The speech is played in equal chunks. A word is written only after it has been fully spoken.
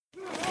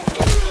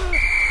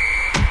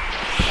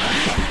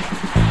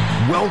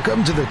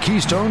Welcome to the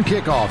Keystone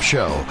Kickoff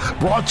Show,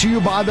 brought to you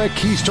by the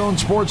Keystone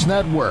Sports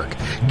Network.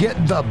 Get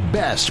the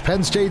best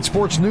Penn State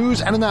sports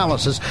news and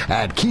analysis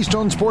at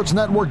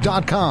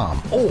KeystoneSportsNetwork.com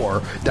or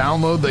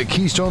download the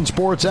Keystone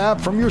Sports app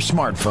from your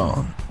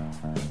smartphone.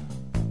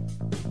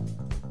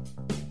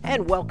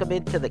 And welcome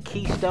into the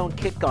Keystone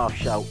Kickoff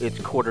Show. It's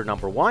quarter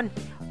number one.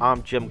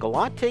 I'm Jim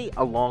Galante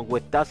along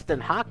with Dustin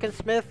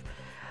Hockensmith.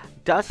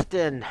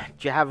 Dustin,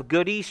 did you have a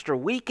good Easter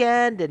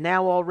weekend and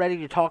now all ready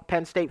to talk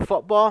Penn State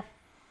football?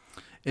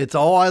 It's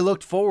all I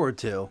looked forward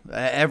to.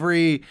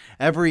 Every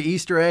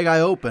Easter egg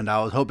I opened,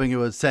 I was hoping it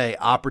would say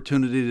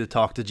opportunity to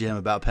talk to Jim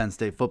about Penn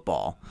State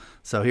football.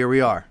 So here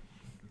we are.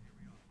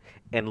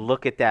 And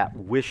look at that.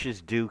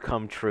 Wishes do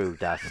come true,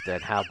 Dustin.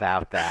 How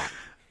about that?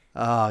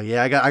 Oh,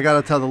 yeah. I got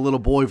to tell the little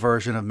boy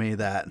version of me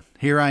that.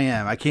 Here I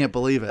am. I can't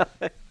believe it.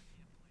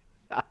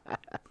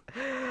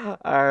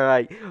 All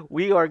right.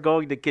 We are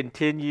going to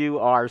continue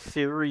our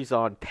series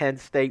on Penn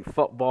State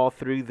football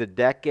through the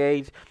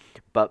decades.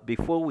 But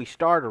before we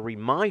start, a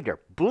reminder,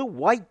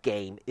 Blue-White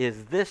game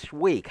is this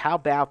week. How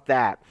about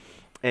that?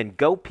 And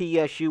go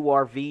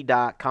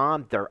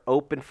PSURV.com. They're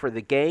open for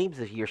the games.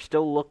 If you're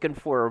still looking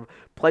for a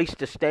place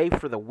to stay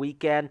for the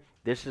weekend,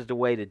 this is the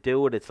way to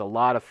do it. It's a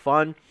lot of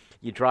fun.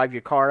 You drive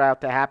your car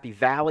out to Happy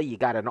Valley. You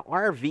got an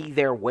RV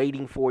there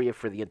waiting for you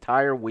for the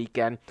entire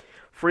weekend.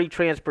 Free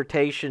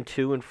transportation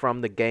to and from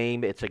the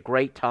game. It's a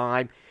great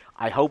time.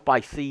 I hope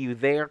I see you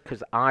there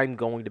because I'm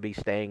going to be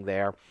staying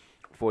there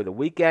for the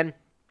weekend.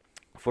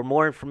 For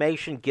more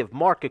information, give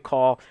Mark a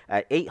call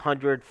at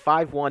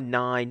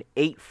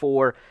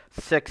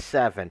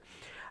 800-519-8467.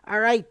 All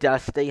right,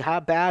 Dusty, how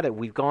about it?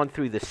 We've gone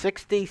through the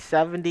 60s,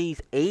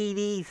 70s,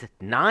 80s,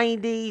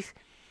 90s.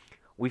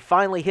 We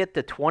finally hit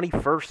the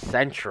 21st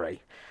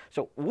century.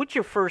 So what's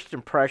your first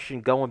impression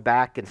going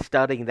back and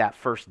studying that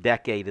first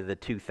decade of the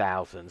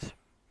 2000s?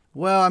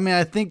 Well, I mean,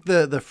 I think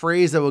the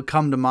phrase that would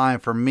come to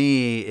mind for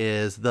me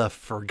is the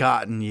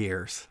forgotten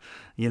years.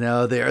 You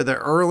know, the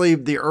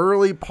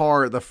early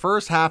part, the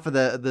first half of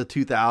the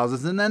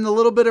 2000s, and then a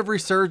little bit of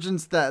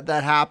resurgence that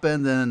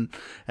happened, and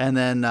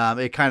then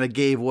it kind of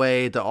gave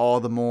way to all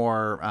the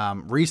more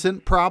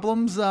recent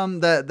problems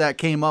that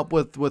came up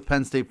with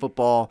Penn State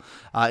football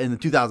in the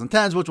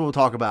 2010s, which we'll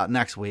talk about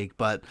next week.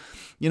 But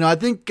you know, I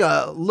think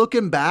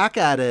looking back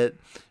at it,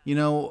 you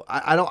know,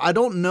 I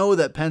don't know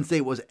that Penn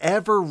State was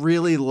ever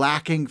really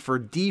lacking for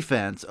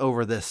defense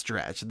over this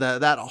stretch.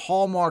 That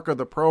hallmark of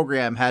the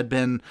program had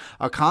been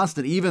a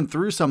constant even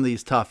through some of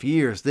these tough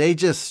years. They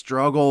just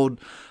struggled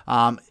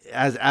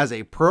as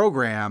a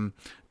program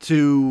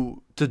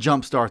to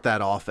jumpstart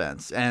that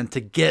offense and to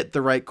get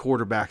the right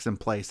quarterbacks in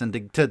place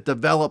and to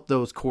develop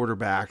those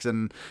quarterbacks.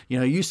 And, you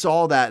know, you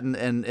saw that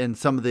in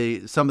some of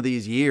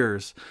these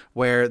years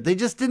where they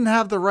just didn't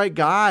have the right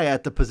guy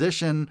at the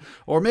position,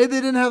 or maybe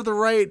they didn't have the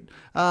right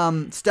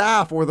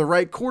staff or the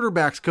right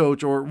quarterbacks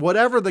coach or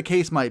whatever the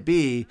case might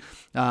be.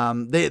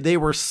 They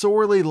were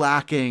sorely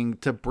lacking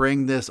to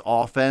bring this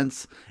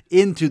offense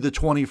into the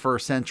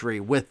 21st century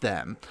with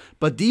them.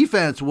 But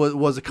defense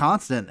was a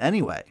constant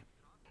anyway.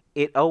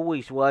 It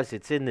always was.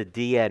 It's in the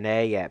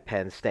DNA at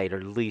Penn State, or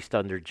at least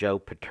under Joe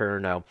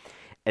Paterno.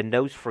 And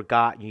those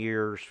forgotten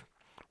years,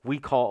 we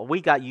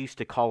got used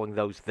to calling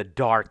those the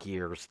dark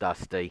years,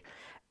 Dusty,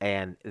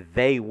 and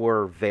they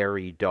were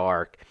very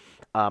dark.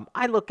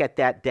 I look at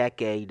that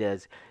decade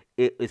as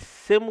it is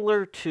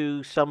similar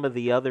to some of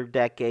the other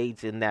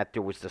decades in that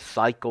there was the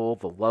cycle,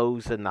 the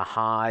lows and the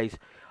highs.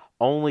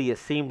 Only it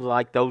seemed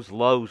like those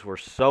lows were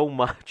so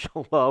much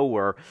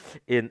lower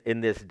in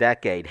this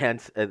decade,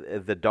 hence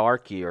the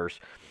dark years.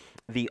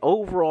 The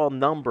overall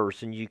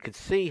numbers, and you could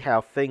see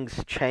how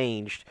things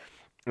changed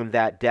in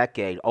that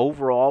decade.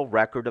 Overall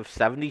record of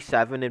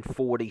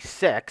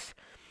 77-46.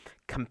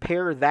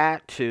 Compare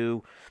that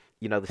to,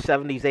 you know, the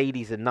 70s,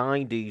 80s, and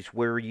 90s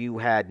where you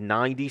had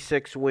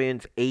 96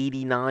 wins,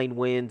 89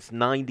 wins,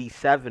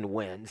 97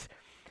 wins.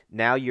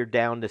 Now you're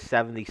down to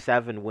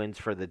 77 wins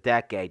for the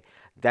decade.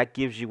 That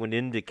gives you an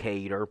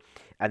indicator,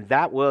 and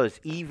that was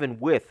even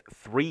with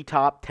 3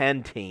 top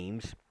 10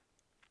 teams.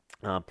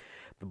 The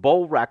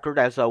bowl record,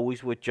 as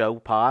always with Joe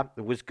Pa,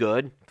 it was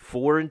good,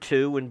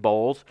 4-2 in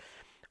bowls.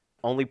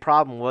 Only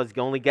problem was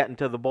you only get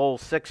into the bowl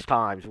 6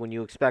 times when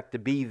you expect to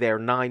be there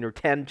 9 or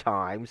 10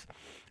 times.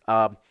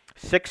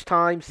 6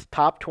 times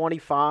top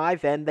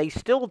 25, and they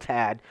still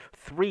had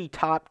 3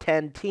 top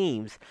 10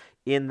 teams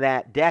in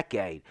that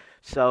decade.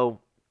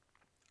 So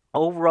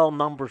overall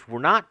numbers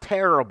were not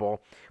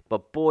terrible,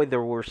 but boy,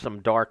 there were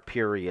some dark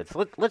periods.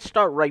 Let's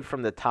start right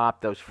from the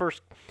top. Those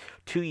first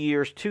 2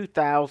 years,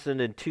 2000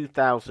 and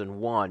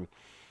 2001,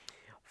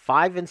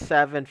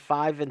 5-7,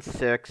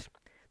 5-6.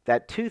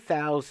 That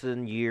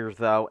 2000 year,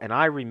 though, and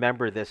I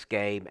remember this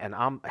game, and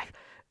I'm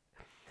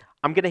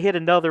going to hit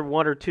another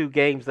 1 or 2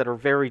 games that are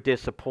very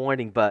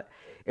disappointing, but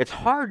it's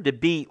hard to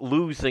beat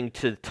losing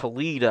to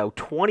Toledo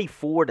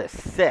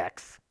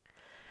 24-6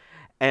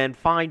 and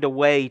find a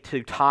way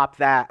to top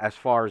that as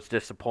far as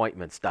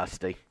disappointments,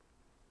 Dusty.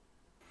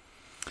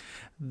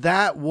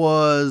 That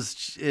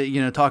was,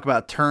 talk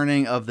about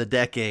turning of the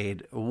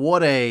decade.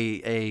 What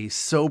a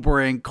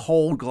sobering,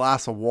 cold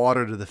glass of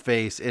water to the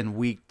face in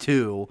week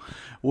 2,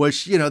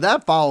 which,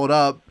 that followed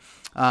up.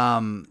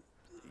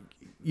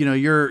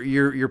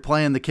 You're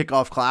playing the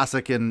kickoff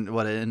classic in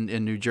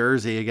New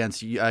Jersey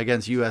against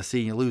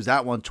USC. You lose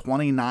that one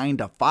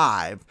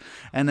 29-5,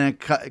 and then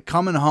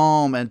coming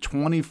home and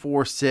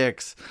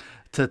 24-6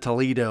 to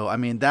Toledo. I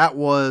mean, that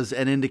was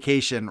an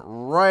indication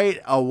right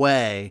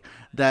away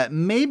that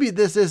maybe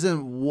this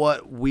isn't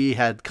what we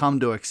had come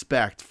to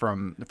expect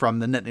from the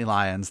Nittany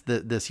Lions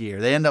this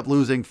year. They end up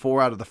losing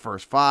 4 out of the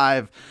first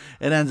 5.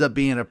 It ends up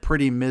being a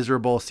pretty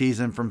miserable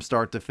season from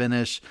start to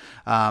finish.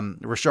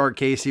 Rashard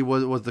Casey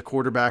was the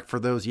quarterback for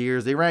those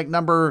years. They ranked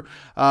number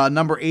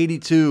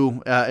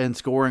 82 in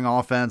scoring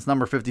offense,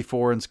 number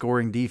 54 in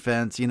scoring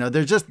defense.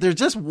 There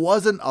just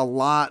wasn't a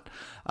lot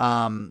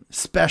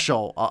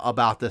special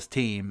about this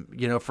team,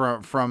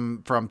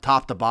 from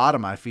top to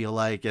bottom, I feel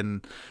like.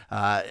 And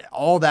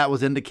all that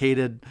was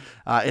indicated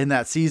in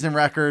that season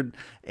record.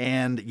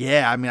 And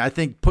yeah, I mean, I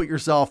think put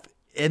yourself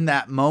in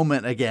that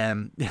moment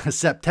again,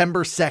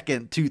 September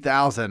 2nd,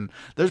 2000.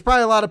 There's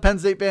probably a lot of Penn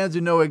State fans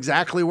who know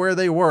exactly where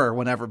they were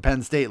whenever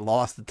Penn State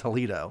lost to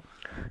Toledo.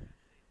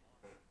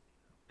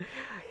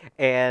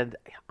 And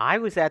I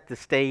was at the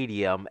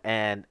stadium,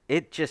 and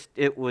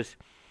it was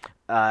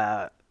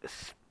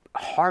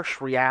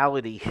harsh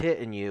reality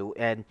hitting you.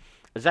 And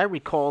as I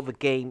recall the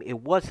game,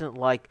 it wasn't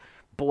like,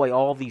 boy,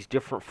 all these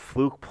different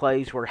fluke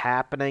plays were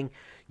happening.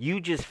 You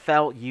just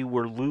felt you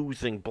were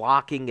losing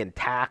blocking and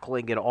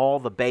tackling and all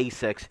the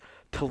basics.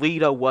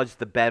 Toledo was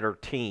the better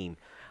team.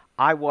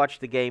 I watched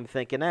the game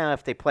thinking,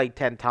 if they played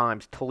 10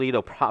 times,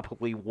 Toledo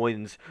probably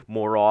wins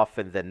more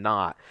often than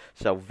not.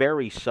 So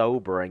very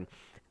sobering.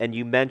 And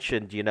you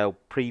mentioned,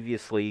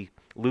 previously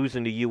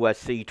losing to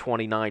USC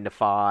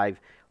 29-5,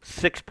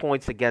 6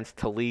 points against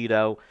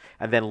Toledo,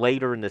 and then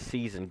later in the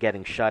season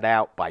getting shut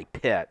out by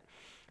Pitt.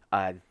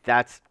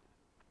 That's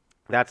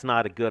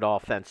not a good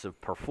offensive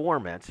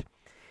performance.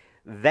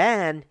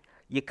 Then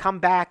you come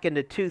back in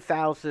the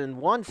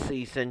 2001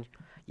 season,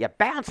 you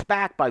bounce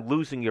back by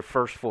losing your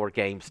first 4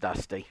 games,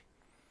 Dusty.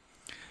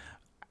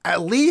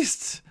 At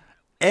least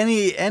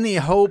any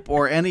hope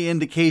or any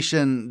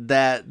indication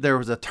that there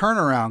was a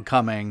turnaround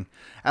coming,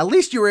 at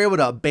least you were able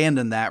to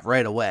abandon that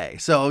right away.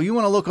 So you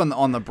want to look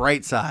on the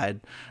bright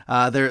side.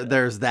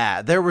 There's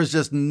that. There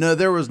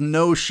was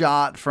no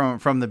shot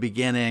from the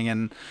beginning.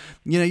 And,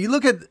 you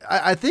look at,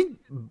 I think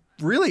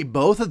really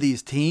both of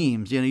these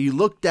teams, you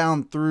look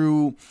down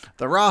through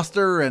the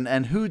roster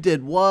and who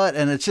did what.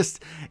 And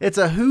it's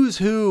a who's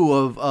who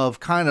of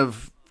kind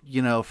of,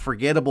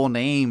 forgettable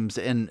names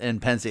in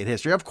Penn State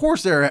history. Of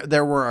course,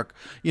 there were,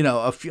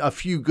 a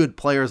few good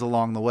players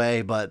along the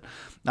way, but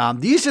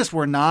these just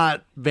were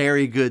not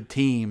very good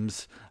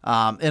teams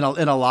in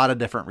a lot of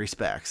different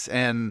respects.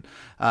 And,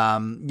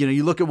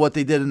 you look at what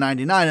they did in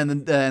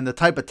 99 and the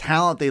type of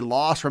talent they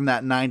lost from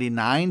that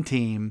 99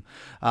 team.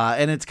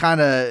 And it's kind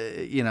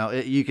of,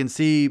 you can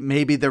see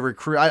maybe the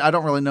recruit. I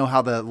don't really know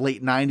how the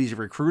late 90s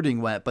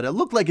recruiting went, but it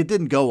looked like it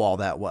didn't go all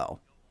that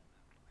well.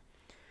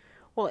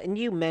 Well, and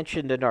you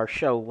mentioned in our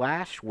show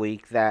last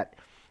week that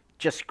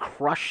just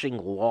crushing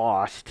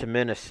loss to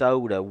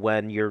Minnesota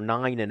when you're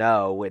 9-0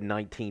 in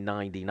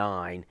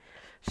 1999.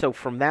 So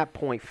from that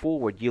point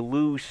forward, you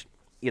lose,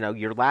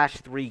 your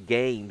last 3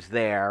 games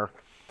there,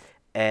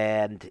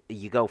 and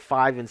you go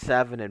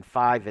 5-7 and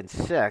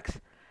 5-6.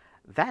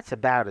 That's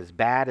about as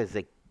bad as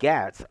it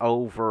gets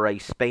over a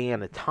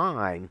span of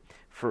time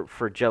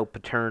for Joe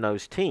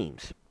Paterno's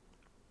teams.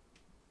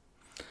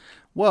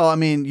 Well, I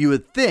mean, you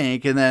would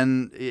think, and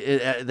then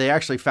they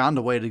actually found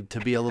a way to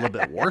be a little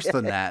bit worse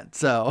than that.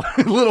 So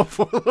a little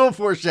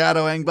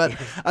foreshadowing. But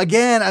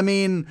again, I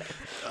mean,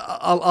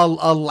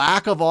 a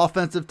lack of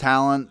offensive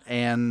talent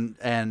and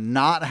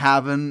not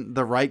having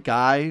the right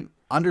guy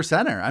under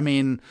center. I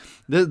mean,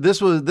 this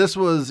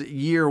was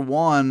year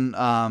one.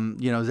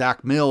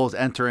 Zach Mills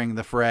entering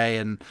the fray,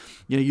 and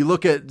you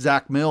look at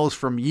Zach Mills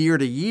from year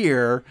to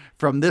year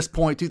from this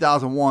point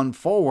 2001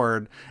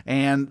 forward,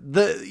 and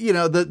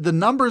the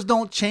numbers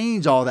don't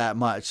change all that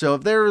much. So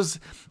if there's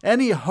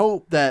any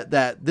hope that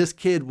this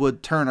kid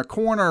would turn a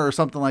corner or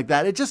something like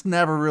that, it just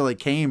never really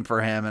came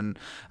for him. And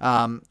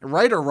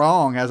right or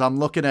wrong, as I'm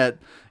looking at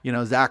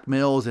Zach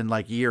Mills in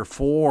like year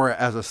 4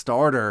 as a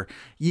starter,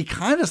 you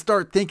kind of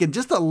start thinking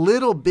just a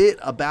little bit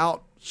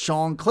about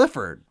Sean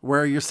Clifford,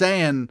 where you're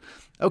saying,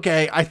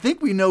 okay, I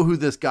think we know who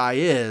this guy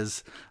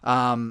is.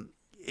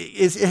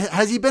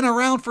 Has he been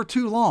around for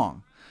too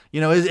long?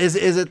 Is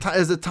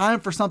it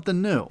time for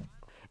something new?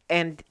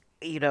 And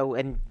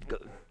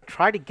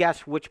try to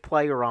guess which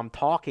player I'm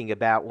talking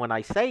about when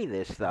I say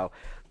this, though.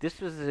 This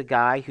was a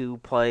guy who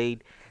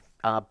played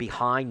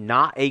behind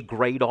not a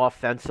great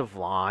offensive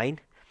line.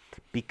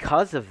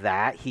 Because of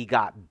that, he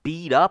got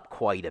beat up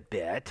quite a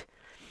bit.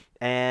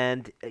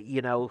 And,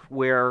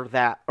 where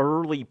that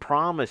early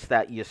promise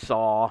that you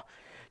saw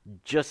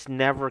just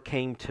never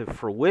came to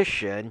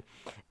fruition.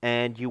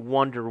 And you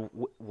wonder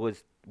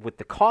was what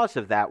the cause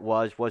of that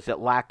was it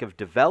lack of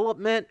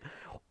development,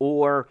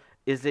 or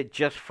is it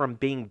just from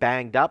being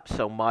banged up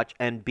so much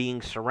and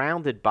being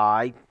surrounded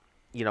by,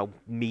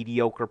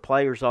 mediocre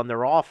players on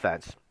their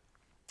offense?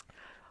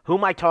 Who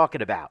am I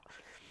talking about?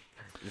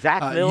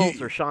 Zach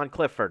Mills or Sean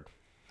Clifford?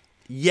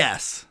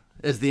 Yes,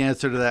 is the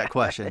answer to that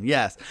question.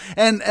 Yes.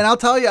 And I'll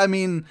tell you,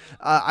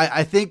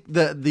 I think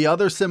the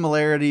other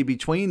similarity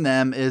between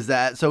them is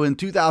that, so in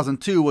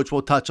 2002, which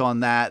we'll touch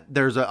on that,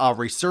 there's a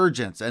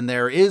resurgence and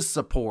there is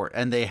support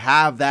and they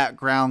have that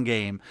ground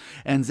game.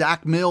 And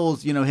Zach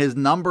Mills, his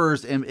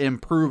numbers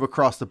improve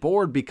across the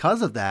board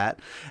because of that.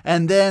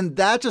 And then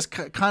that just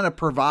kind of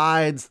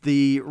provides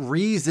the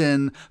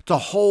reason to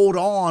hold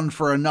on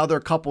for another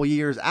couple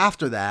years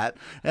after that.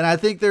 And I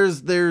think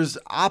there's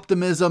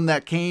optimism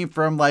that came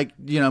from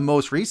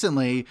most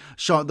recently,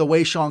 the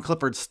way Sean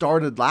Clifford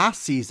started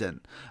last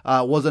season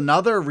was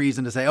another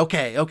reason to say,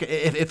 okay,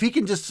 if he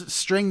can just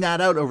string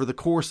that out over the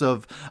course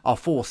of a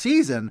full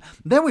season,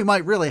 then we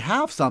might really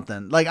have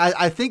something.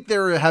 I think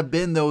there have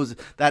been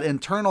that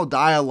internal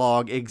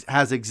dialogue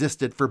has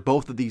existed for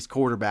both of these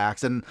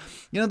quarterbacks. And,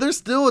 there's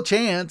still a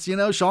chance,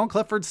 Sean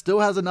Clifford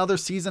still has another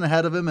season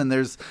ahead of him and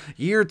there's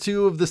year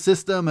 2 of the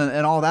system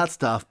and all that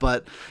stuff.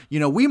 But,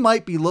 we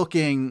might be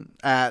looking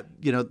at,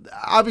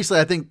 obviously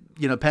I think,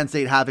 Penn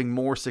State having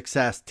more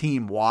success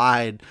team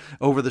wide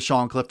over the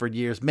Sean Clifford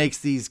years makes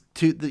these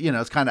two,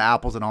 it's kind of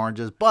apples and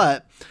oranges.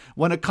 But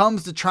when it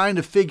comes to trying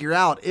to figure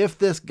out if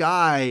this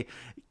guy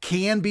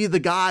can be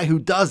the guy who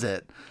does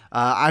it,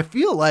 I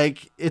feel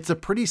like it's a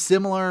pretty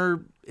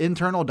similar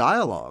internal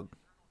dialogue.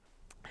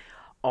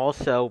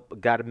 Also,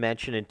 got to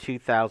mention in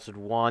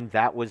 2001,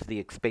 that was the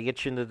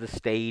expansion of the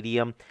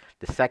stadium.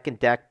 The second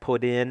deck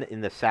put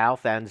in the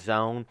south end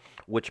zone,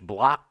 which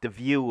blocked the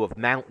view of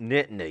Mount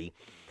Nittany.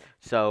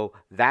 So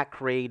that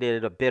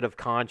created a bit of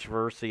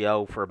controversy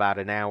for about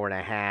an hour and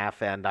a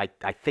half, and I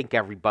think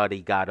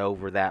everybody got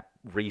over that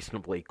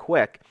reasonably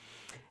quick.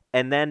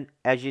 And then,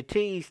 as you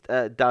teased,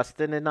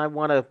 Dustin, and I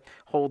want to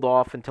hold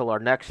off until our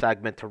next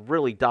segment to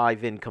really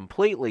dive in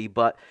completely,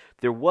 but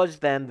there was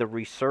then the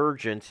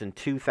resurgence in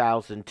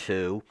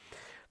 2002.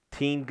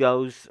 Team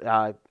goes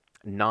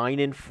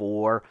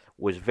 9-4,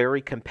 was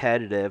very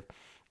competitive.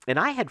 And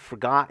I had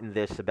forgotten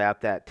this about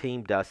that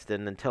team,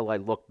 Dustin, until I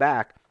looked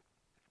back.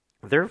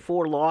 Their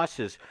 4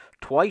 losses,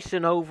 twice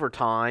in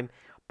overtime,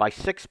 by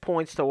 6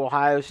 points to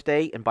Ohio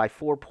State and by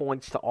 4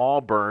 points to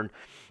Auburn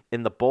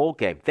in the bowl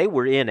game. They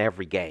were in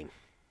every game.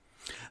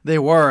 They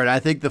were, and I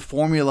think the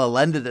formula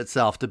lended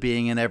itself to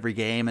being in every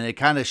game, and it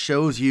kind of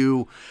shows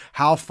you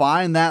how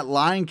fine that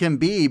line can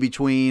be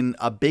between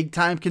a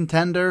big-time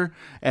contender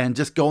and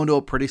just going to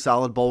a pretty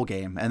solid bowl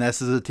game. And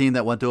this is a team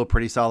that went to a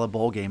pretty solid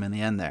bowl game in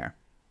the end there.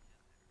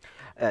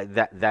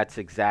 That's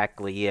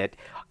exactly it.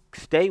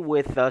 Stay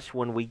with us.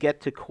 When we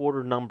get to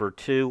quarter number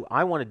 2,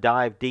 I want to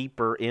dive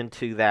deeper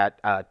into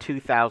that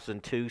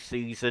 2002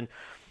 season.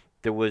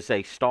 There was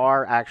a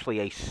star,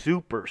 actually a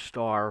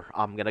superstar,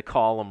 I'm going to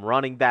call him,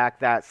 running back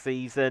that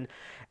season,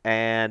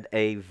 and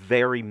a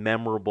very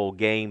memorable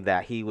game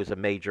that he was a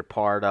major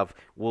part of.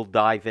 We'll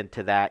dive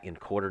into that in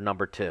quarter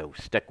number 2.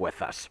 Stick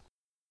with us.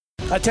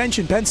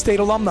 Attention Penn State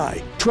alumni.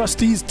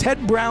 Trustees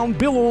Ted Brown,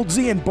 Bill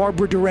Oldsey, and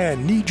Barbara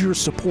Duran need your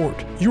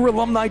support. Your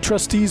alumni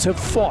trustees have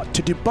fought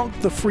to debunk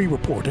the free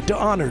report and to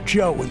honor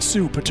Joe and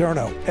Sue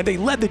Paterno. And they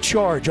led the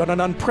charge on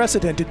an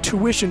unprecedented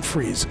tuition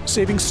freeze,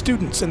 saving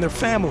students and their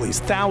families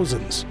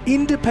thousands.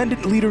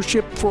 Independent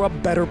leadership for a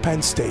better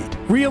Penn State.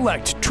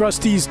 Re-elect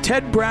trustees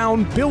Ted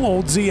Brown, Bill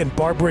Oldsey, and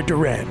Barbara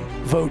Duran.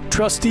 Vote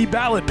trustee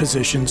ballot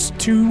positions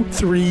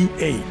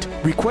 238.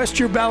 Request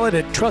your ballot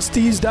at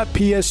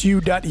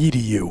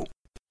trustees.psu.edu.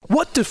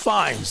 What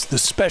defines the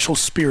special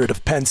spirit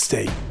of Penn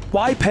State?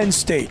 Why Penn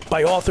State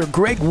by author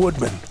Greg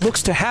Woodman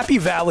looks to Happy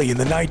Valley in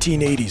the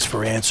 1980s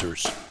for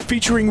answers.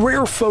 Featuring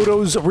rare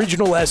photos,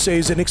 original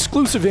essays, and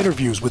exclusive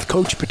interviews with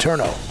Coach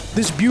Paterno.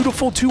 This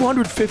beautiful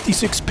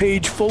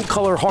 256-page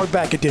full-color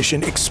hardback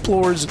edition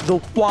explores the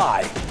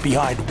why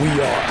behind We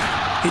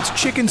Are. It's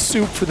chicken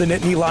soup for the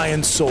Nittany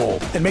Lions soul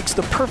and makes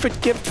the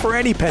perfect gift for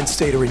any Penn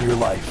Stater in your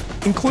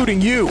life,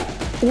 including you.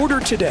 Order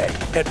today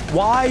at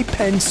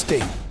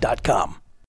whypennstate.com.